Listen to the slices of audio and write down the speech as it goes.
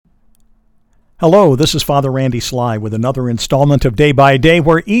Hello, this is Father Randy Sly with another installment of Day by Day,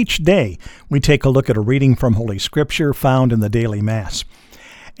 where each day we take a look at a reading from Holy Scripture found in the daily Mass.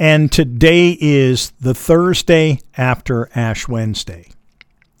 And today is the Thursday after Ash Wednesday.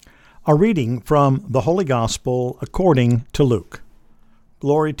 A reading from the Holy Gospel according to Luke.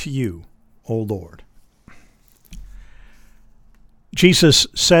 Glory to you, O Lord. Jesus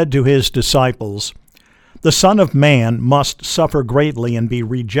said to his disciples, "The Son of Man must suffer greatly and be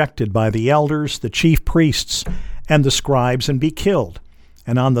rejected by the elders, the chief priests, and the scribes, and be killed,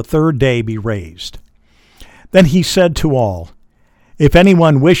 and on the third day be raised." Then he said to all, "If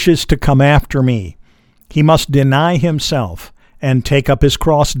anyone wishes to come after me, he must deny himself and take up his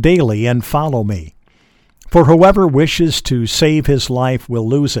cross daily and follow me. For whoever wishes to save his life will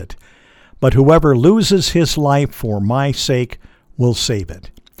lose it, but whoever loses his life for my sake will save it.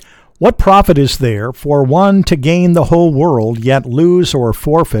 What profit is there for one to gain the whole world, yet lose or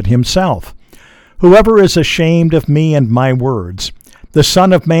forfeit himself? Whoever is ashamed of me and my words, the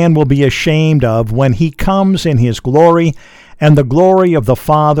Son of Man will be ashamed of when he comes in his glory and the glory of the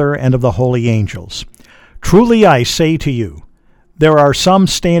Father and of the holy angels. Truly I say to you, there are some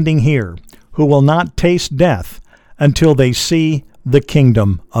standing here who will not taste death until they see the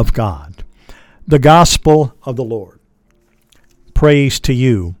kingdom of God." The Gospel of the Lord. Praise to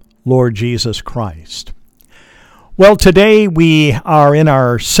you, Lord Jesus Christ. Well, today we are in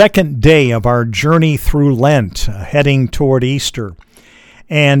our second day of our journey through Lent, heading toward Easter.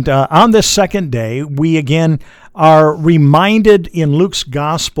 And on this second day, we again are reminded in Luke's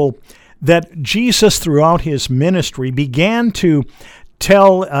Gospel that Jesus, throughout his ministry, began to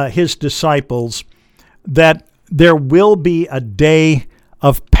tell his disciples that there will be a day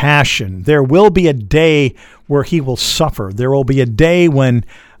of passion. There will be a day where he will suffer. There will be a day when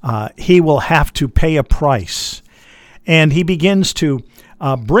he will have to pay a price. And he begins to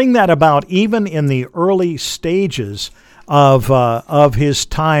bring that about even in the early stages of his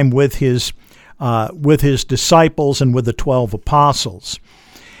time with his disciples and with the 12 apostles.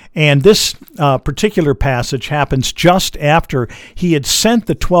 And this particular passage happens just after he had sent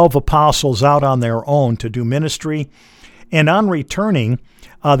the 12 apostles out on their own to do ministry. And on returning,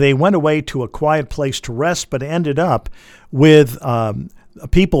 they went away to a quiet place to rest, but ended up with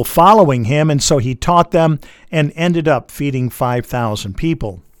people following him, and so he taught them and ended up feeding 5,000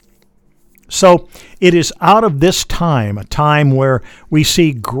 people. So it is out of this time, a time where we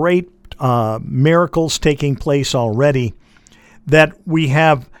see great miracles taking place already, that we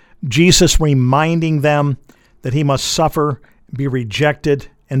have Jesus reminding them that he must suffer, be rejected,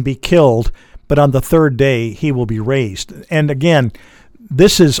 and be killed, but on the third day he will be raised. And again,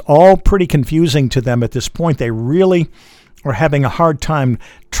 this is all pretty confusing to them at this point. They really are having a hard time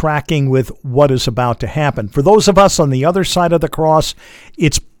tracking with what is about to happen. For those of us on the other side of the cross,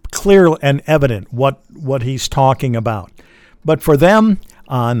 it's clear and evident what he's talking about. But for them,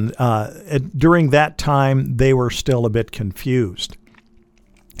 during that time, they were still a bit confused.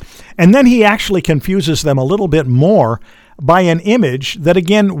 And then he actually confuses them a little bit more by an image that,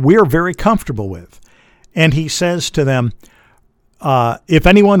 again, we're very comfortable with. And he says to them, if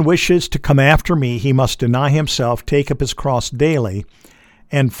anyone wishes to come after me, he must deny himself, take up his cross daily,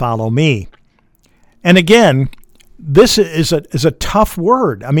 and follow me. And again, this is a tough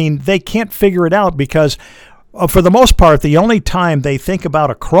word. I mean, they can't figure it out because, for the most part, the only time they think about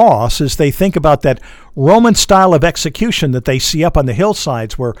a cross is they think about that Roman style of execution that they see up on the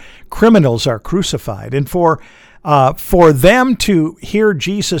hillsides where criminals are crucified. And for them to hear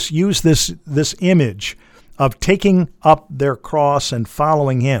Jesus use this image of taking up their cross and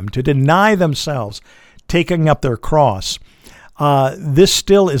following him, to deny themselves, taking up their cross, this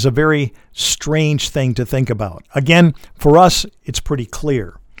still is a very strange thing to think about. Again, for us, it's pretty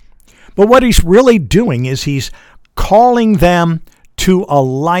clear. But what he's really doing is he's calling them to a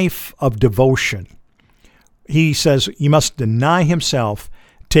life of devotion. He says, you must deny himself,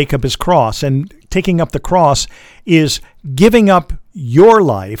 take up his cross. And taking up the cross is giving up your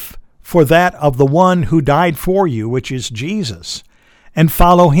life for that of the one who died for you, which is Jesus, and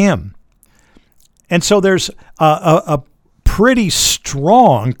follow him. And so there's a pretty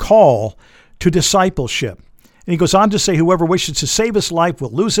strong call to discipleship. And he goes on to say, whoever wishes to save his life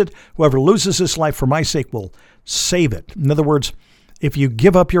will lose it. Whoever loses his life for my sake will save it. In other words, if you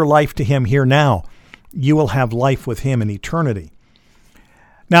give up your life to him here now, you will have life with him in eternity.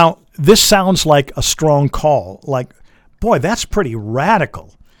 Now, this sounds like a strong call. Like, boy, that's pretty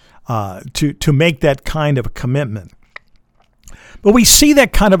radical to make that kind of a commitment. But we see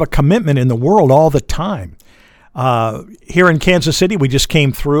that kind of a commitment in the world all the time. Here in Kansas City, we just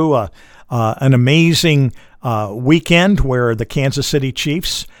came through an amazing weekend where the Kansas City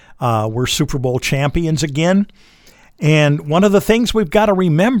Chiefs were Super Bowl champions again. And one of the things we've got to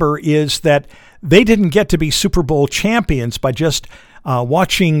remember is that they didn't get to be Super Bowl champions by just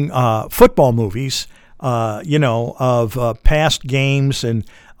watching football movies, of past games and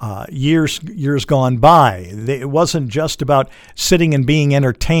years gone by. It wasn't just about sitting and being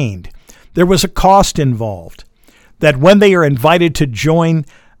entertained. There was a cost involved. That when they are invited to join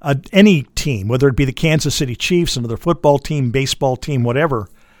any team, whether it be the Kansas City Chiefs, another football team, baseball team, whatever,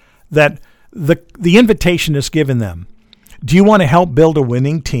 that the invitation is given them. Do you want to help build a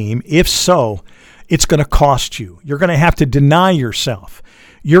winning team? If so, it's going to cost you. You're going to have to deny yourself.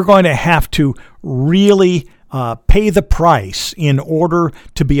 You're going to have to really pay the price in order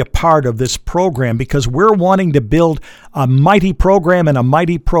to be a part of this program, because we're wanting to build a mighty program, and a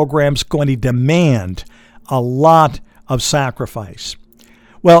mighty program's going to demand a lot of sacrifice.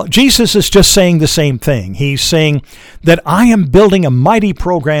 Well, Jesus is just saying the same thing. He's saying that I am building a mighty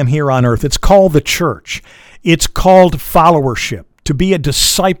program here on earth. It's called the church. It's called followership, to be a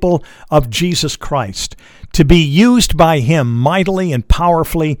disciple of Jesus Christ, to be used by Him mightily and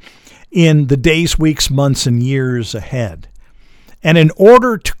powerfully in the days, weeks, months, and years ahead. And in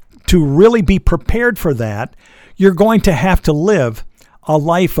order to really be prepared for that, you're going to have to live a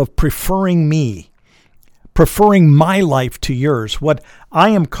life of preferring me, preferring my life to yours. What I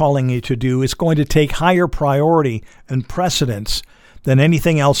am calling you to do is going to take higher priority and precedence than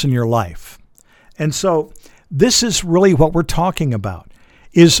anything else in your life. And so this is really what we're talking about,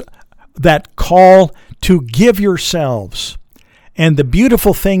 is that call to give yourselves. And the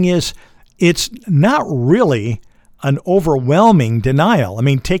beautiful thing is, it's not really an overwhelming denial. I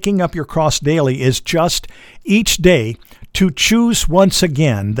mean, taking up your cross daily is just each day to choose once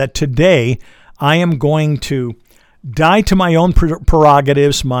again that today I am going to die to my own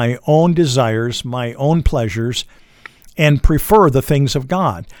prerogatives, my own desires, my own pleasures, and prefer the things of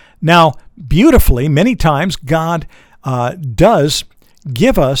God. Now, beautifully, many times God does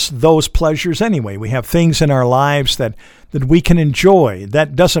give us those pleasures anyway. We have things in our lives that we can enjoy.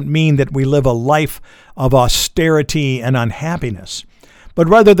 That doesn't mean that we live a life of austerity and unhappiness, but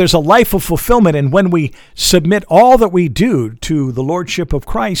rather there's a life of fulfillment. And when we submit all that we do to the Lordship of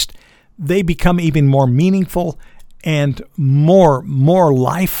Christ, they become even more meaningful and more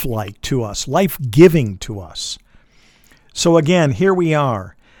lifelike to us, life-giving to us. So again, here we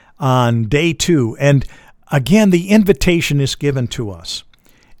are on day 2. And again, the invitation is given to us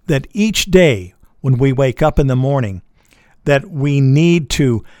that each day when we wake up in the morning, that we need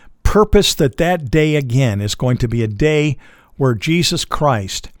to purpose that day again is going to be a day where Jesus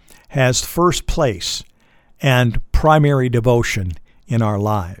Christ has first place and primary devotion in our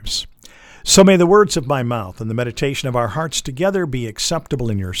lives. So may the words of my mouth and the meditation of our hearts together be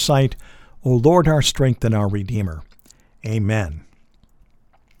acceptable in your sight, O Lord, our strength and our Redeemer. Amen.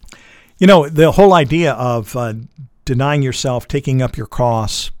 You know, the whole idea of denying yourself, taking up your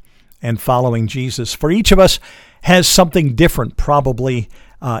cross, and following Jesus, for each of us has something different probably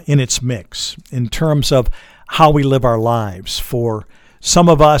in its mix in terms of how we live our lives. For some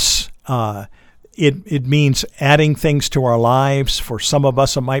of us, it means adding things to our lives. For some of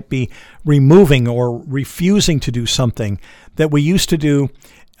us, it might be removing or refusing to do something that we used to do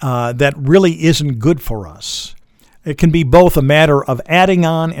that really isn't good for us. It can be both a matter of adding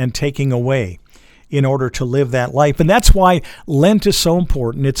on and taking away in order to live that life. And that's why Lent is so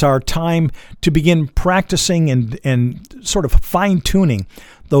important. It's our time to begin practicing and sort of fine-tuning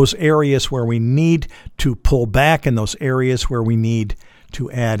those areas where we need to pull back and those areas where we need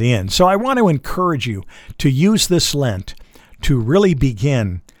to add in. So I want to encourage you to use this Lent to really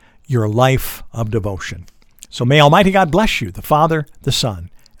begin your life of devotion. So may Almighty God bless you, the Father, the Son,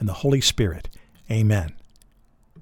 and the Holy Spirit. Amen.